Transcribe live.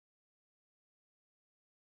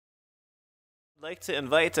I'd like to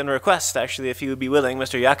invite and request, actually, if you would be willing,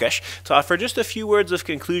 Mr. Yakis, to offer just a few words of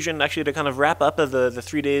conclusion, actually, to kind of wrap up the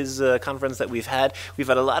 3 days conference that we've had. We've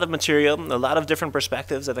had a lot of material, a lot of different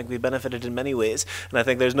perspectives. I think we've benefited in many ways, and I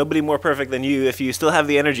think there's nobody more perfect than you, if you still have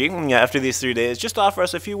the energy after these 3 days. Just offer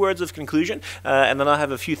us a few words of conclusion, and then I'll have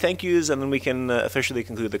a few thank yous, and then we can officially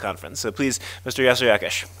conclude the conference. So please, Mr. Yasar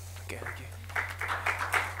Yakis. Okay, thank you.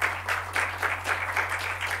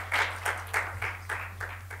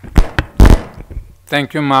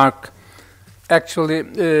 Thank you, Mark. Actually,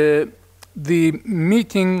 the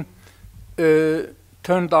meeting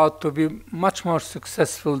turned out to be much more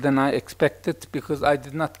successful than I expected, because I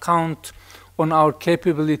did not count on our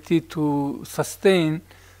capability to sustain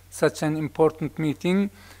such an important meeting,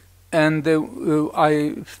 and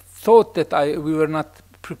I thought that we were not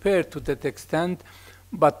prepared to that extent.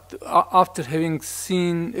 But after having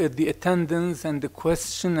seen the attendance and the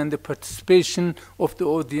question and the participation of the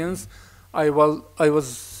audience, I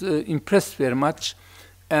was impressed very much,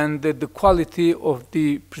 and the quality of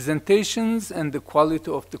the presentations and the quality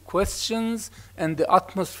of the questions and the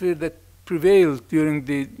atmosphere that prevailed during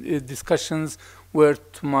the discussions were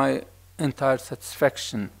to my entire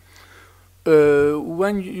satisfaction.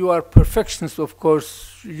 When you are perfectionist, of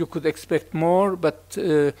course, you could expect more, but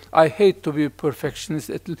I hate to be a perfectionist.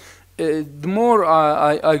 The more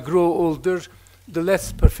I grow older, the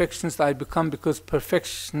less perfectionist I become, because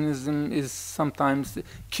perfectionism is sometimes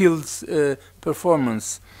kills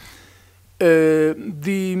performance.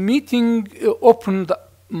 The meeting opened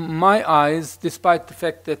my eyes, despite the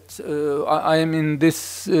fact that I am in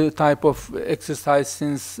this type of exercise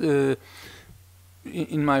since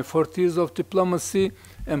in my 40 years of diplomacy,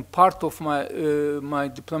 and part of my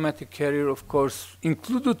diplomatic career, of course,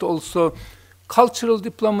 included also cultural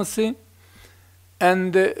diplomacy.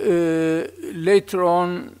 And later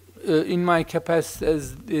on, in my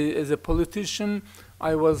capacity as a politician,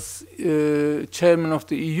 I was chairman of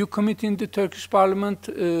the EU committee in the Turkish parliament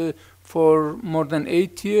for more than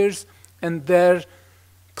 8 years. And there,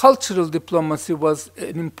 cultural diplomacy was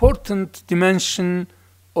an important dimension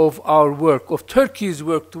of our work, of Turkey's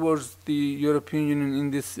work towards the European Union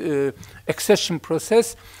in this accession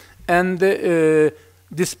process. And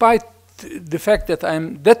despite the fact that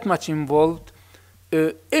I'm that much involved,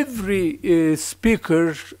 every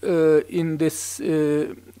speaker in this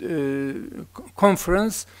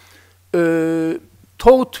conference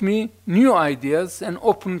taught me new ideas and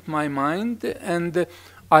opened my mind, and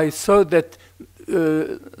I saw that,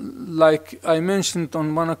 like I mentioned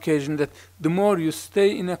on one occasion, that the more you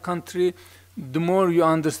stay in a country, the more you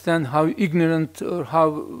understand how ignorant or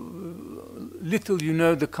how little you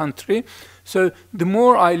know the country. So the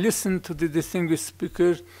more I listened to the distinguished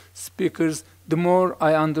speakers, the more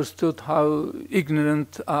I understood how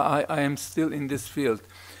ignorant I am still in this field.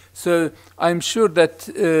 So I'm sure that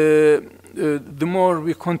the more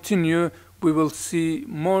we continue, we will see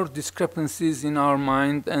more discrepancies in our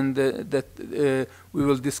mind, and that we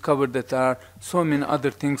will discover that there are so many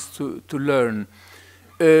other things to learn.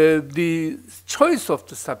 The choice of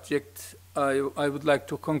the subject, I would like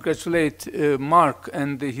to congratulate Mark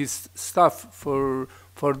and his staff for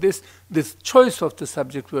this. This choice of the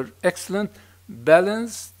subject were excellent,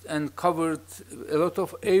 balanced, and covered a lot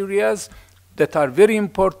of areas that are very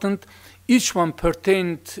important. Each one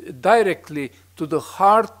pertained directly to the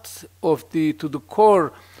heart of to the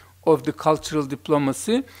core of the cultural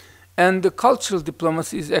diplomacy. And the cultural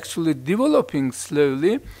diplomacy is actually developing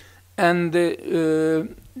slowly, and the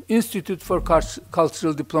Institute for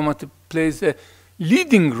Cultural Diplomacy plays a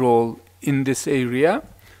leading role in this area.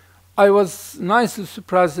 I was nicely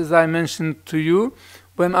surprised, as I mentioned to you,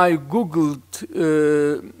 when I Googled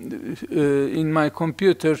in my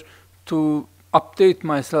computer to update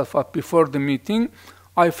myself up before the meeting.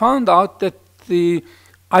 I found out that the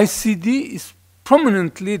ICD is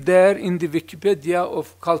prominently there in the Wikipedia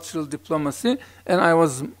of cultural diplomacy, and I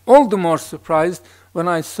was all the more surprised when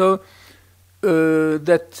I saw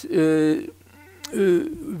that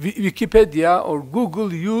Wikipedia or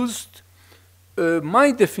Google used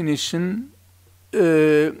my definition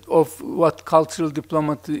of what cultural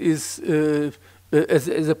diplomacy is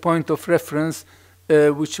as a point of reference,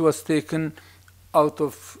 which was taken out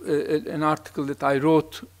of an article that I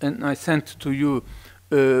wrote and I sent to you,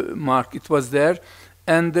 Mark. It was there.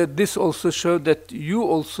 And this also showed that you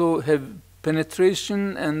also have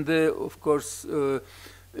penetration, and of course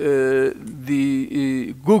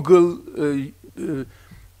the Google,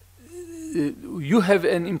 you have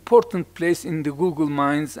an important place in the Google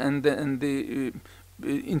minds, and the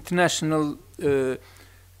international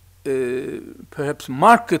perhaps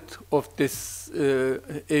market of this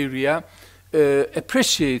area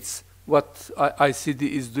appreciates what ICD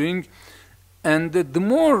is doing. And the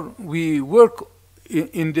more we work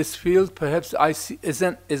in this field, perhaps as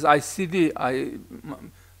ICD,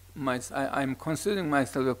 I'm considering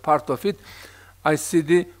myself a part of it.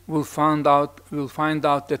 ICD will find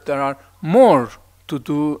out that there are more to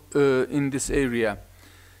do in this area.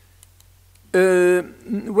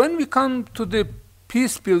 When we come to the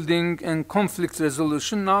peace building and conflict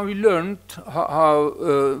resolution, now we learned how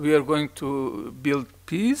we are going to build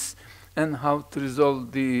peace and how to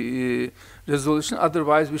resolve the resolution.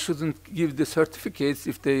 Otherwise, we shouldn't give the certificates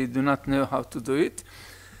if they do not know how to do it.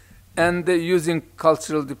 And using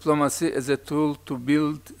cultural diplomacy as a tool to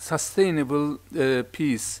build sustainable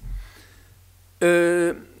peace.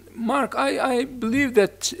 Mark, I believe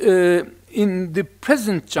that in the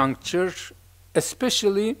present juncture,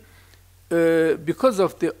 especially because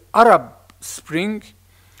of the Arab Spring,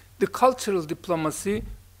 the cultural diplomacy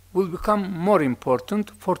will become more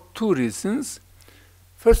important for two reasons.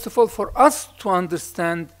 First of all, for us to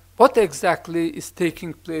understand what exactly is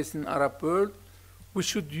taking place in the Arab world, we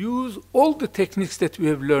should use all the techniques that we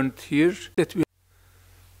have learned here,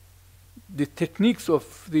 the techniques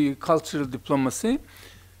of the cultural diplomacy,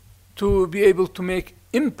 to be able to make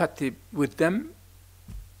empathy with them,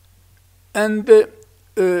 and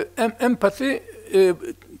empathy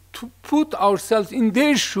to put ourselves in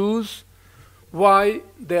their shoes, why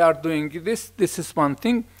they are doing this. This is one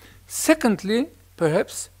thing. Secondly,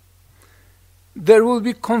 perhaps, there will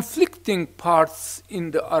be conflicting parts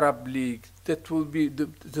in the Arab League. That will be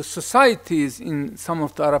the societies in some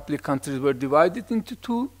of the Arab League countries were divided into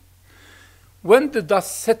two. When the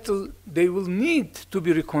dust settles, they will need to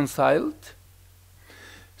be reconciled.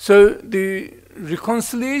 So the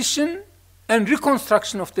reconciliation and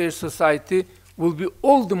reconstruction of their society will be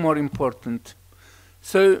all the more important.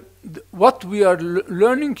 So what we are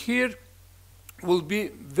learning here will be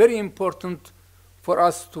very important for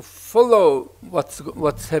us to follow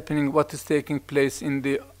what's happening, what is taking place in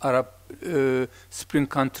the Arab Spring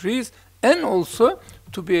countries, and also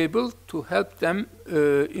to be able to help them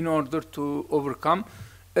in order to overcome.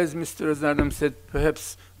 As Mr. Özerdem said,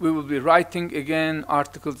 perhaps we will be writing again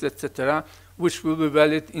articles, etc., which will be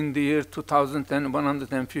valid in the year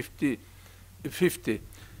 2150,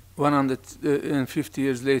 150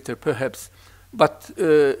 years later, perhaps. But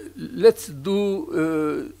let's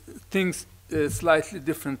do things slightly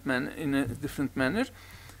different in a different manner.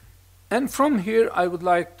 And from here, I would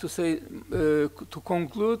like to say, to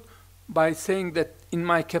conclude by saying that in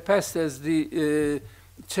my capacity as the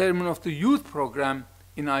chairman of the youth program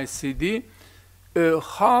in ICD,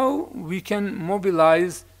 how we can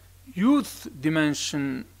mobilize youth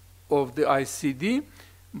dimension of the ICD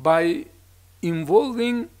by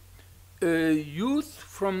involving youth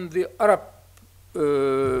from the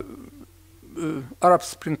Arab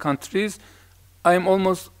Spring countries. I am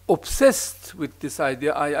almost obsessed with this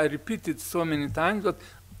idea. I repeat it so many times,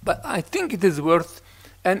 but I think it is worth,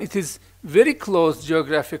 and it is very close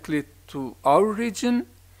geographically to our region.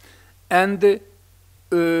 And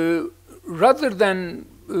rather than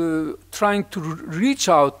trying to reach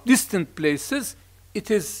out distant places, it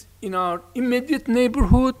is in our immediate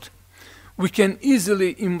neighborhood. We can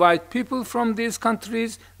easily invite people from these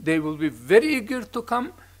countries. They will be very eager to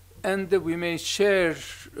come, and we may share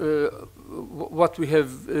what we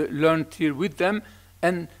have learned here with them,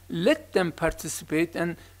 and let them participate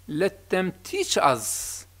and let them teach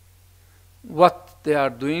us what they are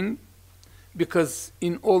doing, because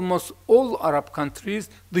in almost all Arab countries,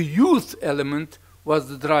 the youth element was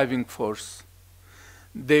the driving force.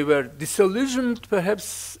 They were disillusioned,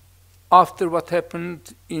 perhaps, after what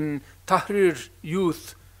happened in Tahrir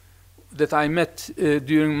youth that I met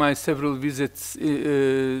during my several visits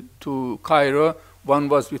to Cairo. One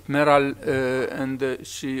was with Meral, and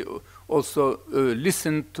she also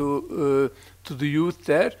listened to the youth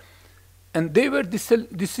there. And they were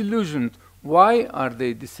disillusioned. Why are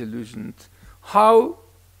they disillusioned? How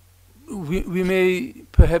we may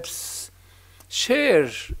perhaps share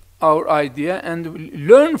our idea and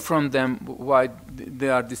learn from them why they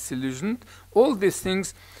are disillusioned. All these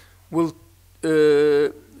things will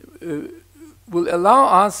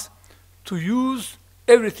allow us to use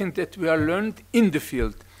everything that we are learned in the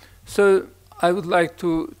field. So I would like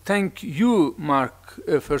to thank you, Mark,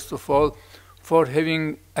 first of all, for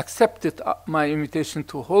having accepted my invitation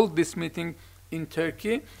to hold this meeting in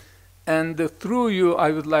Turkey. And through you,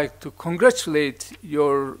 I would like to congratulate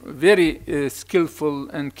your very skillful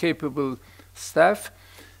and capable staff.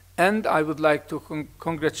 And I would like to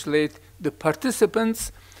congratulate the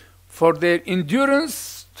participants for their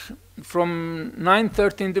endurance from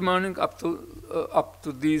 9:30 in the morning up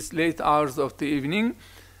to these late hours of the evening.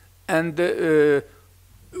 And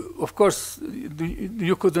of course,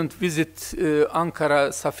 you couldn't visit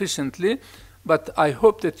Ankara sufficiently, but I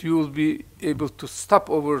hope that you will be able to stop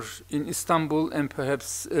over in Istanbul and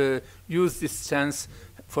perhaps use this chance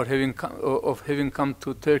for having come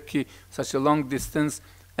to Turkey such a long distance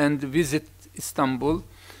and visit Istanbul.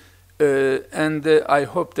 And I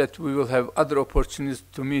hope that we will have other opportunities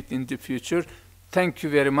to meet in the future. Thank you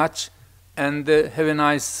very much, and have a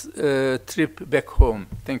nice trip back home.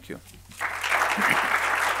 Thank you.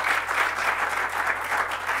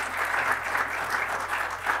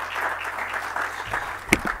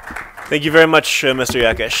 Thank you very much, Mr.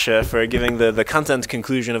 Yakis, for giving the content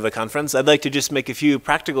conclusion of the conference. I'd like to just make a few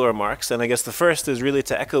practical remarks, and I guess the first is really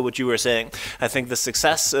to echo what you were saying. I think the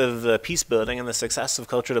success of peace building and the success of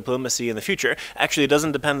cultural diplomacy in the future actually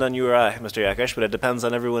doesn't depend on you or I, Mr. Yakis, but it depends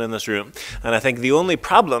on everyone in this room. And I think the only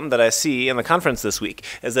problem that I see in the conference this week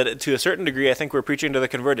is that to a certain degree, I think we're preaching to the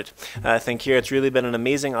converted. I think here it's really been an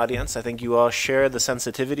amazing audience. I think you all share the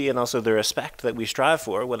sensitivity and also the respect that we strive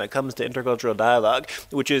for when it comes to intercultural dialogue,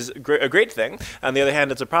 which is a great thing. On the other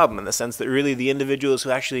hand, it's a problem in the sense that really the individuals who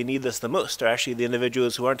actually need this the most are actually the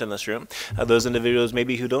individuals who aren't in this room. Those individuals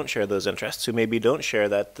maybe who don't share those interests, who maybe don't share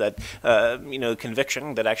that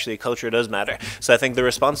conviction that actually culture does matter. So I think the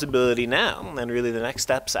responsibility now, and really the next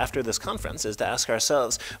steps after this conference, is to ask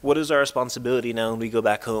ourselves, what is our responsibility now when we go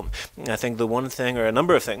back home? And I think the one thing, or a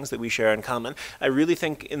number of things that we share in common, I really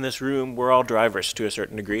think in this room we're all drivers to a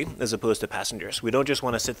certain degree, as opposed to passengers. We don't just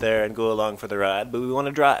want to sit there and go along for the ride, but we want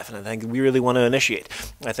to drive. And I think we really want to initiate.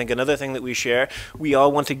 I think another thing that we share, we all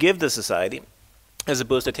want to give to society as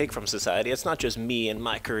opposed to take from society. It's not just me and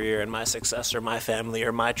my career and my success or my family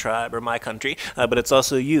or my tribe or my country, but it's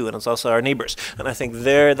also you and it's also our neighbors. And I think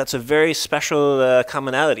that's a very special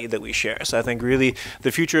commonality that we share. So I think really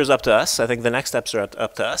the future is up to us. I think the next steps are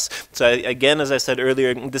up to us. So again, as I said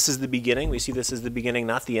earlier, this is the beginning. We see this as the beginning,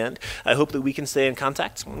 not the end. I hope that we can stay in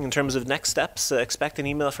contact. In terms of next steps, expect an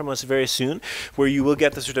email from us very soon where you will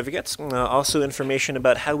get the certificates. Also information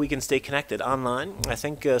about how we can stay connected online. I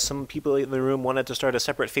think some people in the room wanted to start a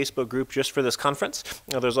separate Facebook group just for this conference.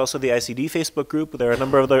 There's also the ICD Facebook group. There are a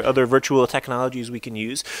number of other virtual technologies we can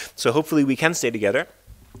use. So hopefully we can stay together.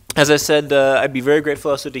 As I said, I'd be very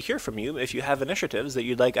grateful also to hear from you if you have initiatives that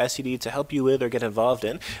you'd like ICD to help you with or get involved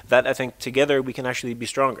in. That, I think, together we can actually be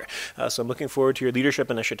stronger. So I'm looking forward to your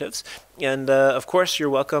leadership initiatives. And, of course, you're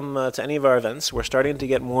welcome to any of our events. We're starting to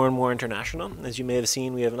get more and more international. As you may have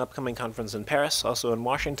seen, we have an upcoming conference in Paris, also in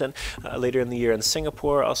Washington, later in the year in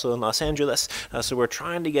Singapore, also in Los Angeles. So we're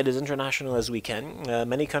trying to get as international as we can.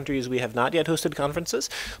 Many countries we have not yet hosted conferences.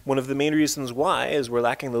 One of the main reasons why is we're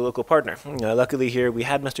lacking the local partner. Luckily here we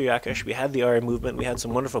had Mr. Yakis, we had the RA movement, we had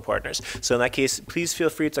some wonderful partners. So in that case, please feel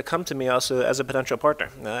free to come to me also as a potential partner.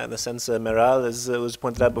 In the sense, Meral, as was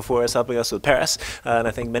pointed out before, is helping us with Paris. And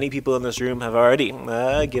I think many people in this room have already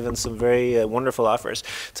given some very wonderful offers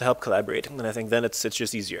to help collaborate. And I think then it's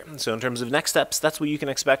just easier. So in terms of next steps, that's what you can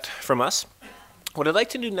expect from us. What I'd like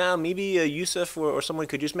to do now, maybe Yusuf or someone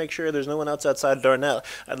could just make sure there's no one else outside Darnell.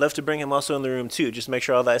 I'd love to bring him also in the room too, just make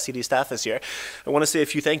sure all the ICD staff is here. I want to say a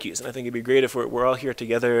few thank yous, and I think it'd be great if we're all here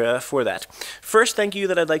together for that. First thank you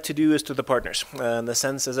that I'd like to do is to the partners. In the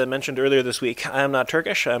sense, as I mentioned earlier this week, I am not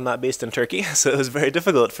Turkish, I'm not based in Turkey, so it was very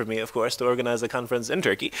difficult for me, of course, to organize a conference in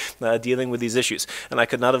Turkey dealing with these issues, and I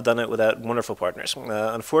could not have done it without wonderful partners.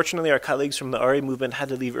 Unfortunately, our colleagues from the RA movement had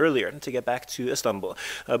to leave earlier to get back to Istanbul,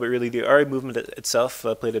 but really the RA movement itself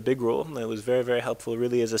played a big role. It was very, very helpful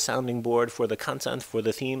really as a sounding board for the content, for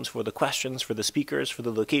the themes, for the questions, for the speakers, for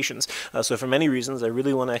the locations. So for many reasons, I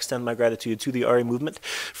really want to extend my gratitude to the RA movement.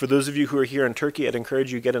 For those of you who are here in Turkey, I'd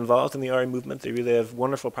encourage you to get involved in the RA movement. They really have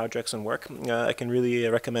wonderful projects and work. I can really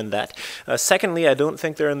recommend that. Secondly, I don't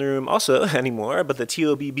think they're in the room also anymore, but the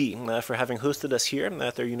TOBB for having hosted us here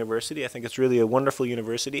at their university. I think it's really a wonderful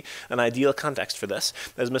university, an ideal context for this.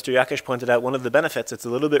 As Mr. Yakis pointed out, one of the benefits, it's a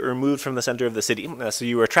little bit removed from the center of the city. So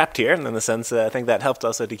you were trapped here, and in the sense, I think that helped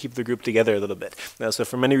also to keep the group together a little bit. So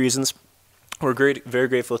for many reasons, we're very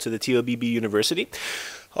grateful to the TOBB University.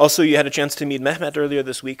 Also, you had a chance to meet Mehmet earlier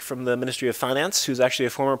this week from the Ministry of Finance, who's actually a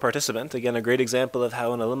former participant. Again, a great example of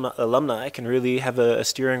how an alumni can really have a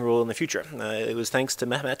steering role in the future. It was thanks to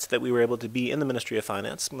Mehmet that we were able to be in the Ministry of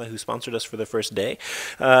Finance, who sponsored us for the first day.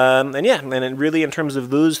 And really in terms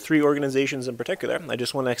of those three organizations in particular, I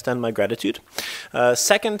just want to extend my gratitude.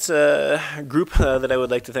 Second group that I would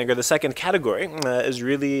like to thank, or the second category, is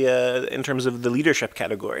really in terms of the leadership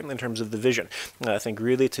category, in terms of the vision. I think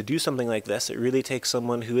really to do something like this, it really takes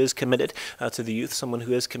someone someone who is committed to the youth, someone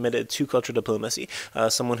who is committed to cultural diplomacy,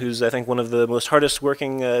 someone who's, I think, one of the most hardest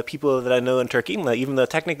working people that I know in Turkey, even though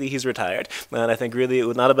technically he's retired. And I think really it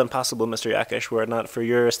would not have been possible, Mr. Yakis, were it not for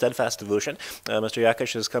your steadfast devotion. Mr.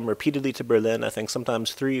 Yakis has come repeatedly to Berlin, I think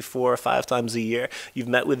sometimes 3, 4, 5 times a year. You've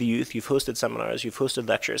met with the youth, you've hosted seminars, you've hosted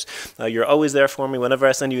lectures. You're always there for me. Whenever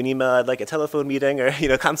I send you an email, I'd like a telephone meeting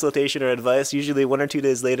or consultation or advice, usually 1 or 2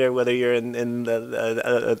 days later, whether you're in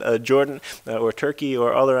Jordan or Turkey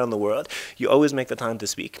or all around the world, you always make the time to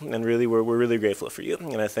speak. And really, we're really grateful for you.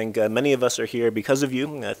 And I think many of us are here because of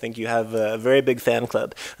you. I think you have a very big fan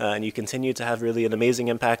club, and you continue to have really an amazing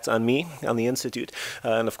impact on me, on the Institute,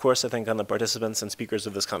 and of course, I think on the participants and speakers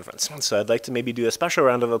of this conference. So I'd like to maybe do a special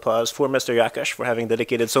round of applause for Mr. Yakis for having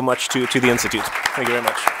dedicated so much to the Institute. Thank you very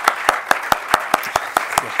much.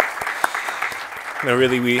 No,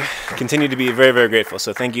 really, we continue to be very, very grateful.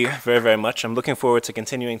 So thank you very, very much. I'm looking forward to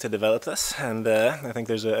continuing to develop this, and I think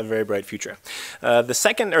there's a very bright future.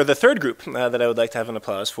 The third group that I would like to have an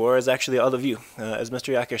applause for is actually all of you. As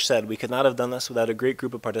Mr. Yakis said, we could not have done this without a great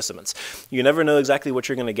group of participants. You never know exactly what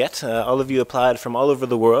you're going to get. All of you applied from all over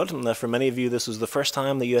the world. And for many of you, this was the first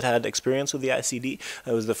time that you had experience with the ICD.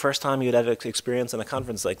 It was the first time you had experience in a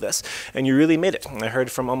conference like this, and you really made it. I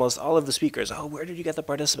heard from almost all of the speakers, oh, where did you get the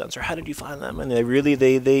participants, or how did you find them? And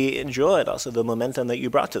they enjoyed also the momentum that you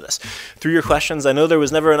brought to this. Through your questions, I know there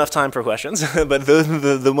was never enough time for questions, but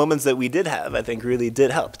the moments that we did have, I think really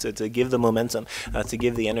did help to give the momentum, to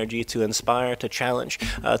give the energy, to inspire, to challenge,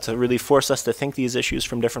 to really force us to think these issues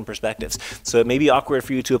from different perspectives. So it may be awkward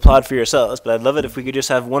for you to applaud for yourselves, but I'd love it if we could just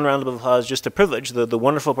have one round of applause just to privilege the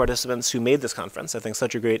wonderful participants who made this conference. I think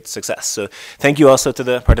such a great success. So thank you also to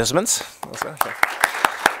the participants. Okay.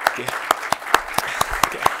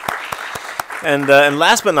 And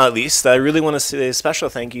last but not least, I really want to say a special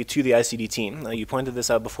thank you to the ICD team. You pointed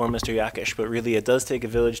this out before, Mr. Yakis, but really it does take a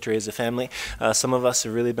village to raise a family. Some of us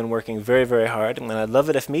have really been working very, very hard, and I'd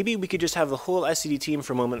love it if maybe we could just have the whole ICD team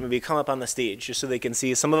for a moment, maybe come up on the stage, just so they can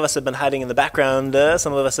see. Some of us have been hiding in the background,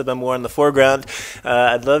 some of us have been more in the foreground.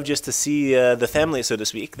 I'd love just to see the family, so to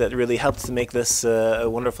speak, that really helped to make this a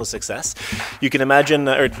wonderful success. You can imagine,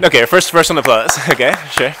 okay, first an applause, okay,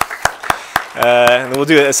 sure. And we'll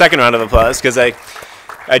do a second round of applause because I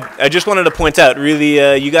just wanted to point out, really,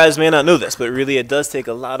 you guys may not know this, but really it does take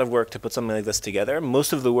a lot of work to put something like this together.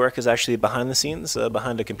 Most of the work is actually behind the scenes,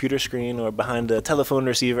 behind a computer screen or behind a telephone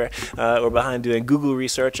receiver or behind doing Google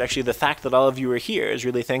research. Actually, the fact that all of you are here is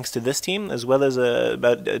really thanks to this team, as well as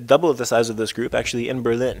about double the size of this group, actually in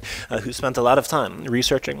Berlin, who spent a lot of time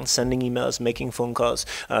researching, sending emails, making phone calls,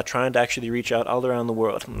 trying to actually reach out all around the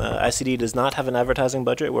world. ICD does not have an advertising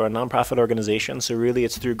budget. We're a nonprofit organization, so really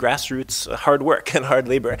it's through grassroots hard work and hard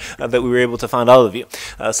labor that we were able to find all of you.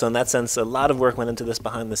 So in that sense, a lot of work went into this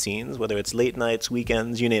behind the scenes, whether it's late nights,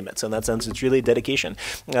 weekends, you name it. So in that sense, it's really dedication.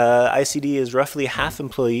 ICD is roughly half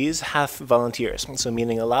employees, half volunteers. So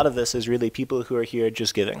meaning a lot of this is really people who are here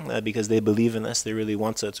just giving because they believe in this. They really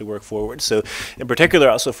want to work forward. So in particular,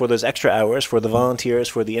 also for those extra hours, for the volunteers,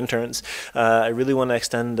 for the interns, I really want to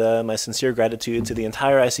extend my sincere gratitude to the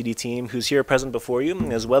entire ICD team who's here present before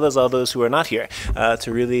you, as well as all those who are not here,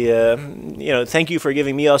 to really, thank you for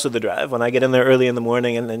giving me also the drive. When I get in there early in the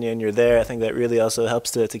morning and you're there, I think that really also helps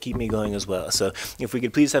to keep me going as well. So if we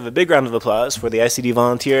could please have a big round of applause for the ICD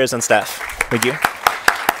volunteers and staff. Thank you.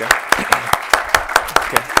 Okay.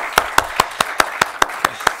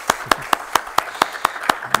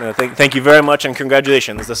 No, thank you very much and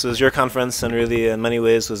congratulations. This was your conference and really in many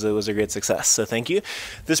ways was a great success. So thank you.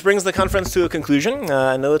 This brings the conference to a conclusion.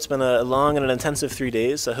 I know it's been a long and an intensive 3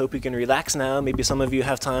 days. I hope you can relax now. Maybe some of you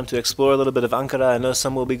have time to explore a little bit of Ankara. I know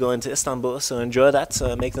some will be going to Istanbul, so enjoy that.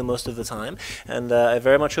 Make the most of the time. And I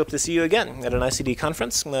very much hope to see you again at an ICD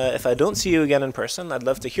conference. If I don't see you again in person, I'd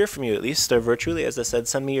love to hear from you at least, or virtually. As I said,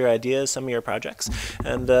 send me your ideas, send me your projects,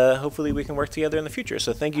 and hopefully we can work together in the future.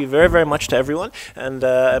 So thank you very, very much to everyone. And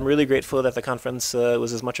I'm really grateful that the conference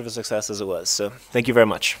was as much of a success as it was. So thank you very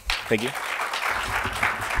much. Thank you.